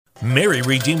Mary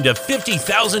redeemed a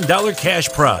 $50,000 cash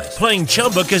prize playing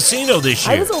Chumba Casino this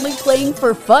year. I was only playing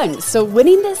for fun, so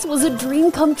winning this was a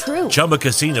dream come true. Chumba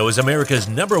Casino is America's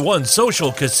 #1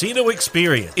 social casino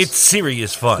experience. It's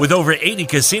serious fun. With over 80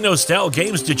 casino-style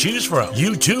games to choose from,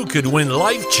 you too could win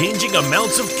life-changing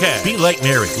amounts of cash. Be like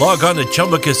Mary. Log on to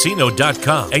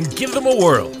ChumbaCasino.com and give them a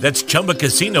whirl. That's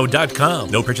ChumbaCasino.com.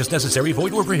 No purchase necessary.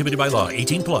 Void or prohibited by law.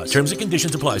 18+. Terms and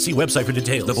conditions apply. See website for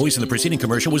details. The voice in the preceding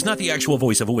commercial was not the actual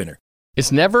voice of a winner. It's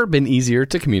never been easier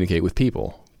to communicate with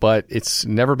people, but it's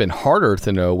never been harder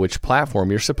to know which platform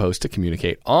you're supposed to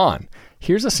communicate on.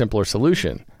 Here's a simpler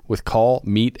solution. With call,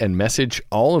 meet, and message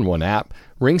all in one app,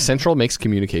 RingCentral makes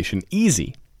communication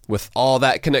easy. With all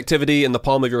that connectivity in the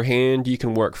palm of your hand, you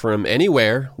can work from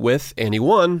anywhere with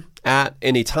anyone at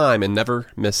any time and never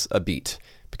miss a beat.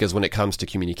 Because when it comes to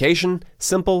communication,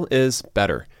 simple is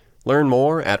better. Learn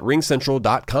more at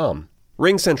ringcentral.com.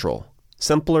 RingCentral.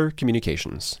 Simpler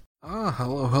communications.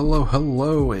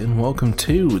 Hello, and welcome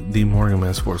to the Morgan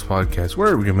Man Sports Podcast,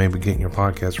 wherever you may be getting your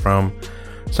podcast from.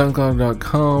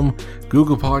 SoundCloud.com,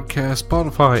 Google Podcasts,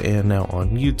 Spotify, and now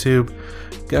on YouTube.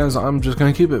 Guys, I'm just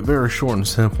going to keep it very short and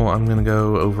simple. I'm going to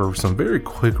go over some very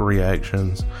quick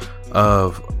reactions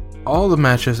of all the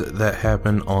matches that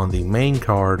happened on the main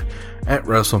card at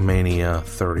WrestleMania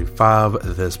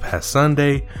 35 this past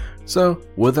Sunday. So,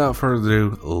 without further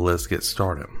ado, let's get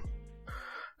started.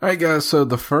 Alright guys, so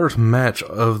the first match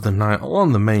of the night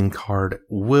on the main card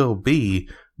will be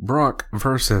Brock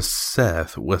versus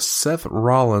Seth, with Seth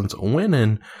Rollins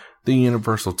winning the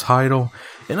Universal title.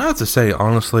 And I have to say,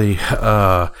 honestly,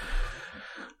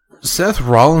 Seth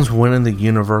Rollins winning the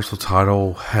Universal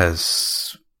title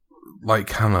has,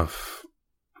 kind of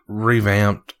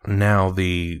revamped now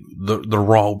the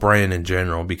Raw brand in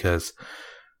general, because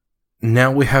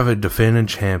now we have a defending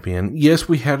champion. Yes,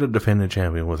 we had a defending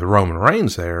champion with Roman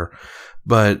Reigns there,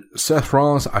 but Seth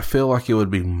Rollins, I feel like it would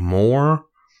be more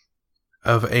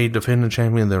of a defending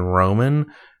champion than Roman,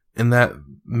 in that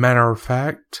matter of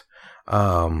fact.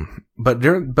 But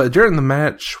during the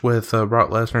match with Brock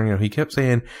Lesnar, he kept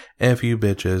saying "F you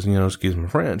bitches," excuse my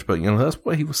French, but that's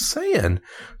what he was saying.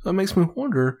 So it makes me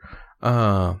wonder,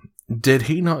 did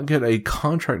he not get a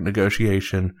contract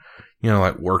negotiation,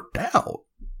 worked out?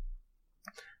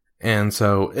 And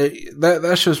so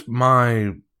that's just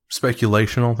my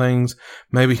speculation on things.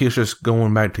 Maybe he's just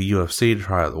going back to UFC to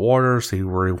try out the water, see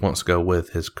where he wants to go with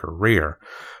his career.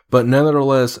 But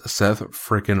nevertheless, Seth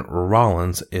freaking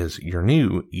Rollins is your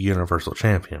new Universal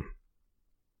Champion.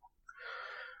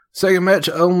 Second match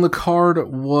on the card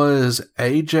was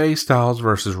AJ Styles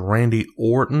versus Randy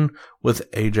Orton, with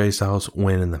AJ Styles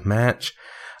winning the match.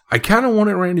 I kind of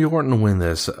wanted Randy Orton to win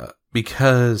this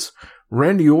because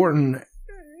Randy Orton,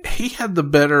 he had the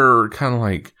better kind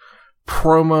of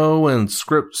promo and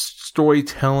script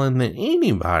storytelling than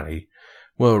anybody.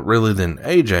 Well, really than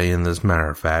AJ in this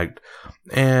matter of fact.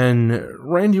 And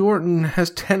Randy Orton has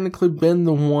technically been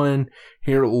the one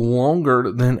here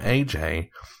longer than AJ.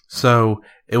 So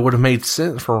it would have made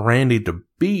sense for Randy to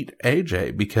beat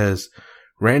AJ, because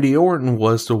Randy Orton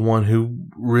was the one who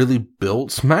really built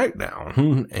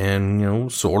SmackDown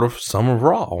and, sort of some of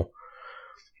Raw.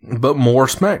 But more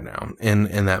SmackDown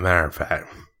in that matter of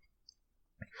fact.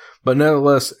 But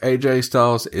nevertheless, AJ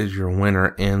Styles is your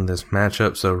winner in this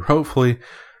matchup. So hopefully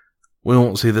we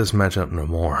won't see this matchup no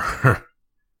more.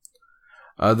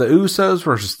 The Usos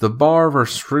versus The Bar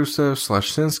versus Rusev /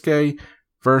 Shinsuke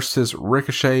versus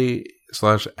Ricochet /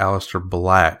 Aleister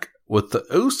Black, with the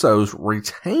Usos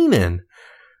retaining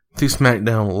the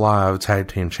SmackDown Live Tag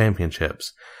Team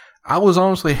Championships. I was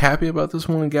honestly happy about this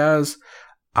one, guys.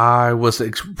 I was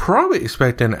probably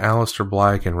expecting Aleister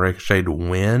Black and Ricochet to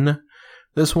win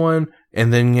this one,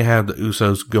 and then you have the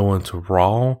Usos going to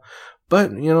Raw. But,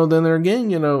 then there again,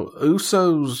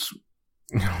 Usos,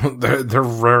 they're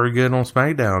very good on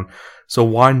SmackDown. So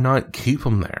why not keep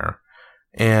them there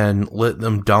and let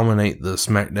them dominate the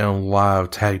SmackDown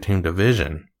Live Tag Team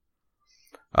division?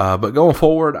 But going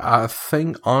forward, I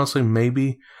think, honestly,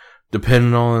 maybe,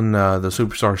 depending on the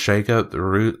Superstar Shakeup,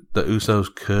 the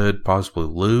Usos could possibly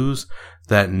lose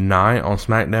that night on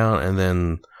SmackDown, and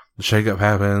then the shakeup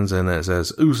happens and it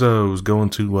says Usos going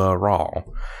to Raw.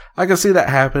 I can see that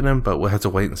happening, but we'll have to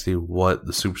wait and see what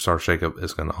the Superstar Shakeup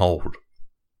is going to hold.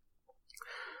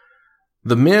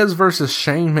 The Miz versus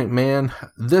Shane McMahon.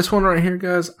 This one right here,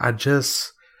 guys, I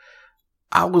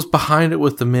was behind it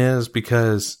with The Miz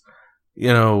because,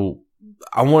 I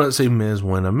wanted to see Miz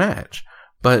win a match.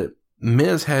 But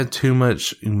Miz had too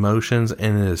much emotions,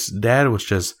 and his dad was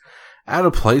just out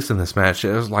of place in this match.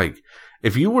 It was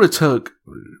if you would have took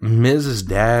Miz's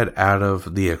dad out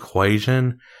of the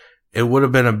equation, it would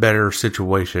have been a better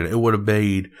situation. It would have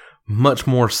made much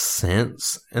more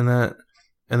sense in that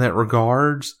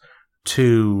regards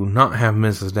to not have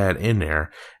Mrs. Dad in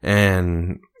there.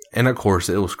 And of course,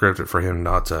 it was scripted for him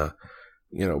not to,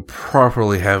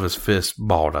 properly have his fist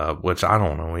balled up, which I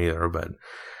don't know either, but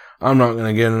I'm not going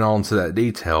to get into that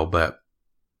detail. But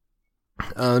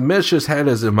Mitch just had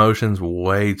his emotions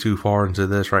way too far into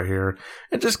this right here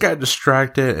and just got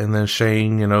distracted. And then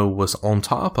Shane, was on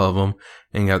top of him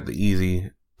and got the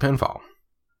easy pinfall.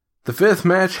 The fifth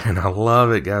match, and I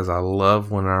love it, guys. I love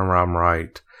when I'm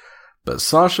right. But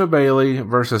Sasha Bailey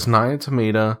versus Nia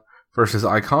Tamina versus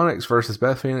Iconics versus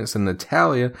Beth Phoenix and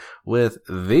Natalya, with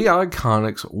the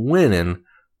Iconics winning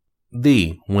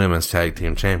the Women's Tag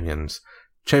Team Championship.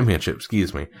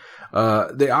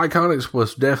 The Iconics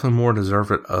was definitely more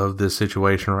deserved of this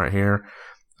situation right here.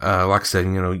 Like I said,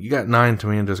 you got Nia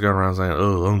Tamina just going around saying,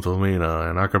 "Oh, I'm Tamina,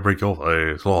 and I can break your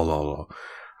face," blah, blah, blah.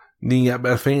 Then you got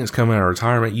Beth Phoenix coming out of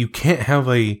retirement. You can't have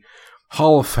a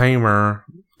Hall of Famer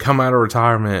come out of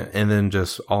retirement and then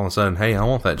just all of a sudden, hey, I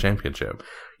want that championship.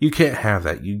 You can't have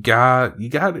that. You got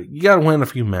to win a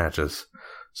few matches.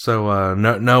 So,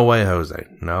 no way, Jose.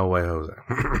 No way, Jose.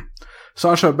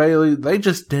 Sasha Bailey, they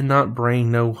just did not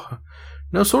bring no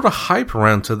sort of hype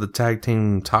around to the tag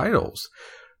team titles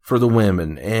for the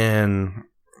women. And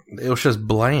it was just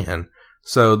bland.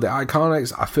 So the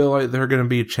Iconics, I feel like they're going to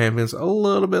be champions a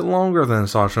little bit longer than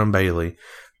Sasha and Bailey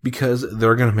because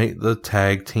they're going to make the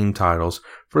tag team titles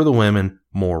for the women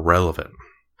more relevant.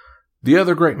 The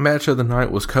other great match of the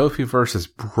night was Kofi versus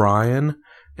Bryan,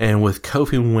 and with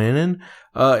Kofi winning,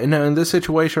 and now in this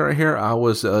situation right here, I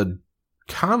was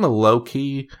kind of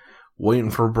low-key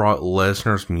waiting for Brock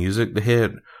Lesnar's music to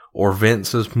hit, or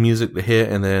Vince's music to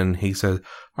hit, and then he says,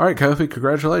 "All right, Kofi,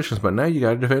 congratulations, but now you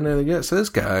got to defend it against this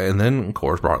guy." And then, of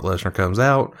course, Brock Lesnar comes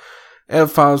out,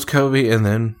 F5s Kofi, and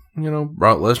then,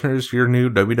 Brock Lesnar is your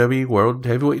new WWE World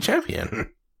Heavyweight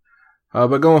Champion.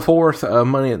 But going forth,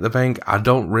 Money at the Bank, I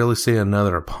don't really see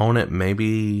another opponent.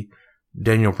 Maybe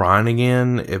Daniel Bryan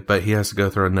again, but he has to go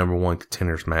through a number one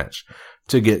contenders match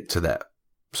to get to that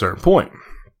certain point.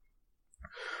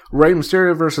 Rey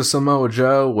Mysterio versus Samoa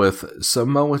Joe, with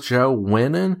Samoa Joe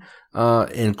winning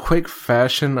in quick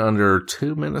fashion under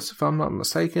 2 minutes, if I'm not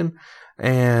mistaken.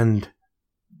 And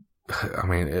I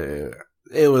mean,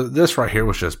 it was, this right here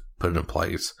was just put in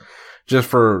place just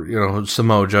for,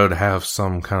 Samoa Joe to have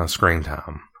some kind of screen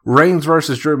time. Reigns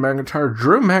versus Drew McIntyre.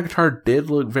 Drew McIntyre did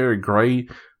look very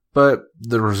great, but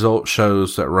the result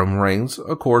shows that Roman Reigns,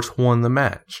 of course, won the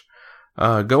match.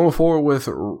 Going forward with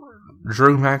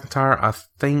Drew McIntyre, I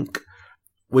think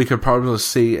we could probably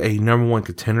see a number one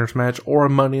contenders match or a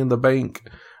Money in the Bank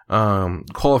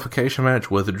qualification match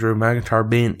with Drew McIntyre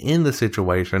being in the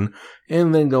situation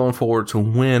and then going forward to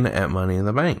win at Money in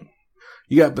the Bank.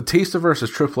 You got Batista versus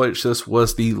Triple H. This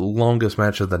was the longest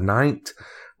match of the night,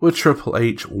 with Triple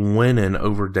H winning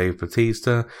over Dave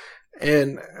Batista.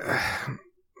 And,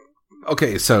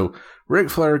 okay, so Ric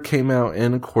Flair came out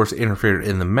and, of course, interfered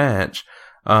in the match.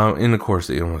 And, of course,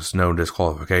 it was no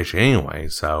disqualification anyway,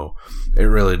 so it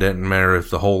really didn't matter if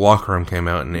the whole locker room came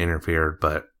out and interfered.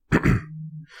 But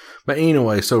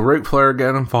anyway, so Ric Flair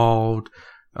got involved,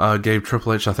 gave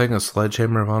Triple H, I think, a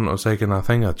sledgehammer, if I'm not mistaken. I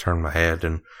think I turned my head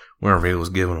and whenever he was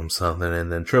giving him something,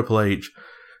 and then Triple H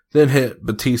then hit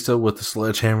Batista with the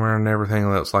sledgehammer and everything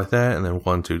else like that, and then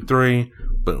 1, 2, 3,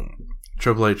 boom.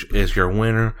 Triple H is your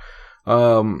winner.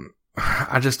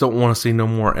 I just don't want to see no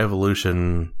more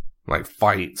Evolution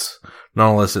fights,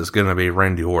 not unless it's going to be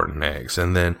Randy Orton next,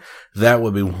 and then that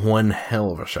would be one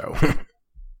hell of a show.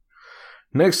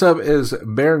 Next up is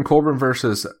Baron Corbin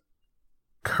versus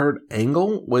Kurt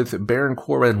Angle, with Baron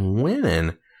Corbin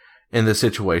winning in this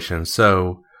situation.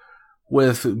 So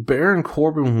with Baron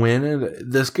Corbin winning,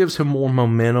 this gives him more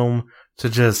momentum to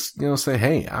just, say,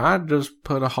 hey, I just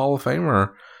put a Hall of Famer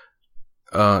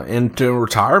into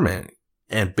retirement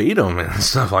and beat him and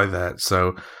stuff like that.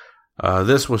 So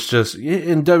this was just,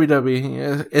 in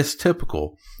WWE, it's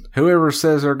typical. Whoever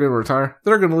says they're going to retire,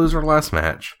 they're going to lose their last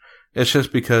match. It's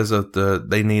just because of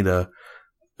they need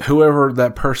whoever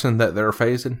that person that they're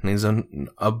facing needs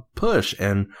a push.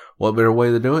 And what better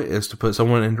way to do it is to put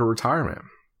someone into retirement.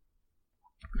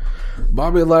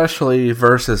 Bobby Lashley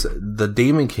versus the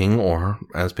Demon King, or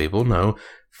as people know,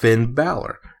 Finn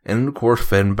Balor. And of course,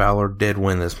 Finn Balor did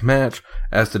win this match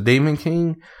as the Demon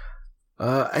King.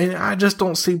 And I just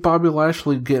don't see Bobby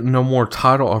Lashley getting no more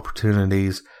title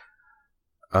opportunities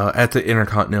at the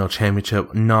Intercontinental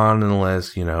Championship, not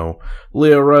unless,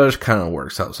 Leo Rush kind of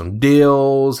works out some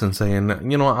deals and saying,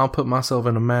 I'll put myself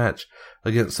in a match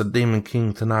against the Demon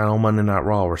King tonight on Monday Night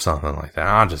Raw or something like that.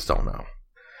 I just don't know.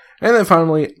 And then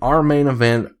finally, our main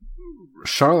event,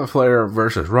 Charlotte Flair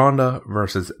versus Ronda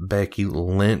versus Becky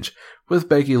Lynch, with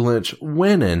Becky Lynch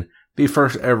winning the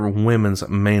first ever women's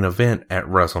main event at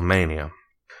WrestleMania.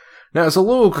 Now, it's a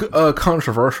little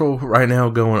controversial right now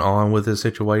going on with this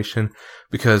situation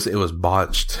because it was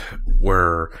botched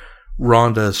where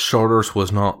Ronda's shoulders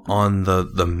was not on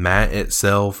the mat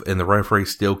itself and the referee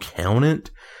still counted.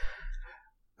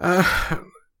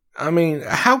 I mean,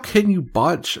 how can you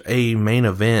botch a main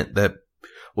event that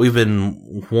we've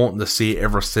been wanting to see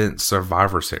ever since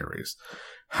Survivor Series?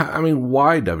 I mean,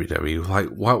 why WWE? Like,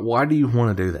 why do you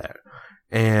want to do that?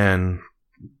 And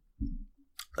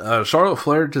Charlotte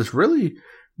Flair just really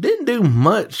didn't do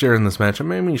much during this match. I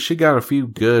mean, she got a few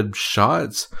good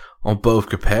shots on both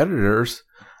competitors.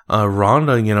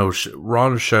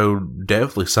 Ronda showed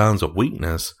definitely signs of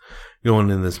weakness going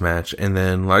in this match. And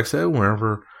then, like I said,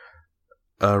 whenever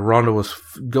Ronda was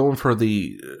going for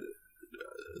the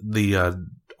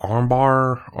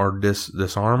armbar or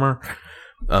disarmer,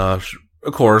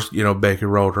 of course, Becky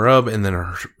rolled her up and then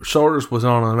her shoulders was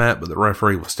on the mat, but the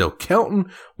referee was still counting.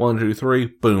 1, 2, 3,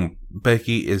 boom.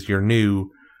 Becky is your new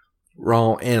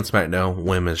Raw and SmackDown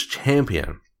Women's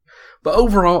Champion. But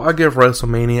overall, I give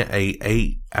WrestleMania a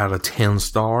 8 out of 10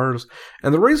 stars.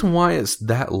 And the reason why it's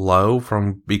that low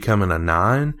from becoming a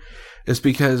 9 is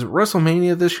because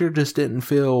WrestleMania this year just didn't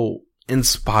feel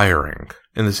inspiring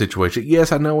in the situation.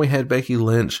 Yes, I know we had Becky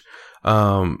Lynch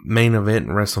main event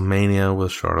in WrestleMania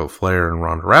with Charlotte Flair and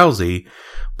Ronda Rousey,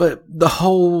 but the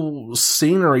whole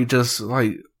scenery just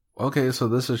like, okay, so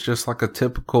this is just like a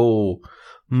typical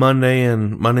Monday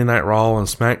Night Raw and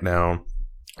SmackDown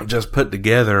just put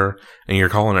together and you're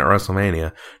calling it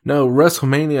WrestleMania. No,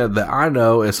 WrestleMania that I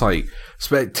know is like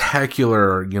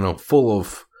spectacular, full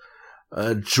of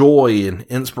joy and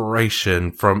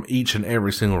inspiration from each and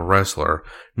every single wrestler.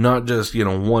 Not just,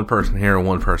 one person here and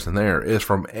one person there. It's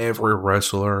from every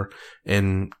wrestler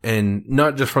and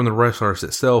not just from the wrestlers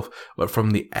itself, but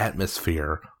from the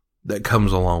atmosphere that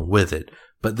comes along with it.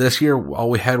 But this year, all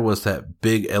we had was that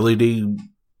big LED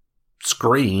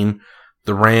screen,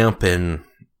 the ramp, and,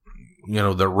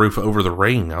 the roof over the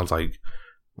ring. I was like,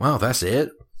 wow, that's it?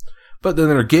 But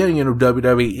then again,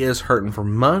 WWE is hurting for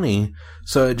money,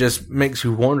 so it just makes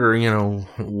you wonder,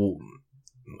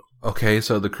 okay,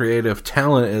 so the creative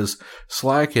talent is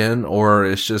slacking, or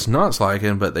it's just not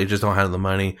slacking, but they just don't have the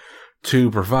money to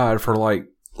provide for like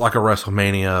a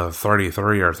WrestleMania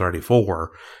 33 or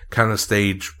 34 kind of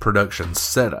stage production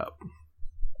setup.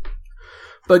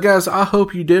 But guys, I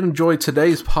hope you did enjoy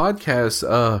today's podcast.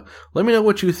 Let me know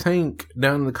what you think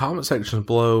down in the comment sections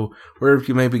below, wherever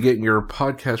you may be getting your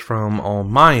podcast from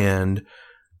on my end.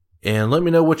 And let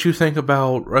me know what you think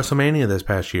about WrestleMania this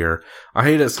past year. I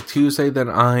hate it's a Tuesday that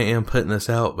I am putting this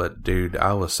out, but dude,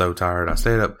 I was so tired. I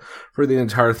stayed up for the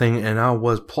entire thing, and I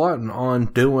was plotting on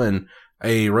doing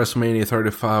a WrestleMania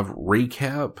 35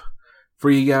 recap for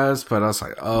you guys, but I was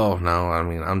like, oh no,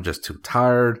 I'm just too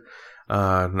tired.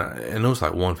 And it was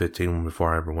like 1:15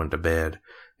 before I ever went to bed.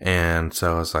 And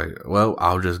so I was like, well,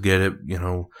 I'll just get it,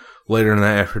 later in the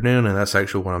afternoon. And that's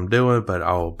actually what I'm doing. But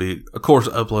I'll be, of course,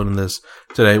 uploading this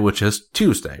today, which is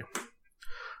Tuesday.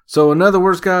 So in other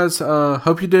words, guys,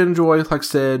 hope you did enjoy. Like I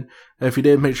said, if you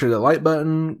did, make sure that like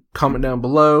button, comment down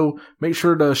below. Make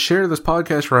sure to share this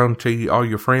podcast around to all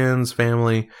your friends,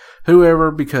 family, whoever,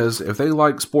 because if they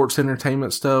like sports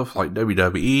entertainment stuff like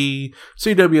WWE,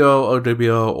 CWO,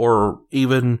 OWO, or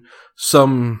even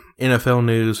some NFL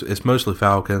news, it's mostly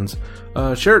Falcons,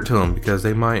 share it to them because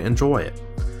they might enjoy it.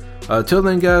 Till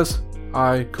then, guys,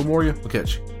 Komoria, we'll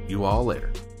catch you all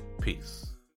later. Peace.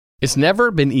 It's never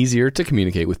been easier to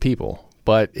communicate with people,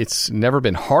 but it's never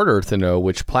been harder to know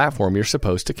which platform you're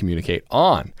supposed to communicate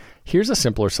on. Here's a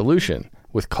simpler solution.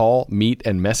 With call, meet,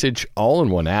 and message all in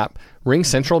one app,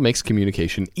 RingCentral makes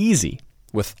communication easy.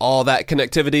 With all that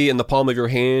connectivity in the palm of your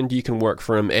hand, you can work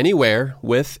from anywhere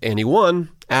with anyone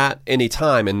at any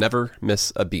time and never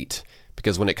miss a beat.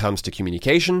 Because when it comes to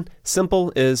communication,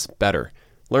 simple is better.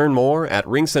 Learn more at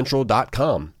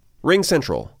ringcentral.com.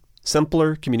 RingCentral.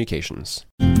 Simpler communications.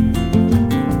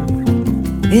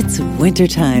 It's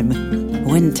wintertime.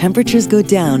 When temperatures go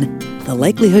down, the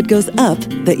likelihood goes up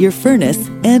that your furnace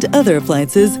and other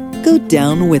appliances go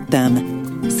down with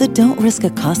them. So don't risk a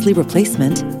costly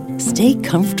replacement. Stay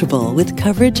comfortable with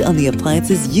coverage on the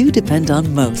appliances you depend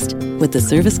on most with the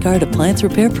Service Guard Appliance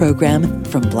Repair Program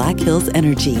from Black Hills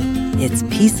Energy. It's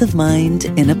peace of mind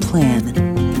in a plan.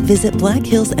 Visit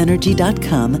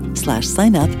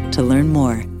blackhillsenergy.com/sign up to learn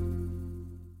more.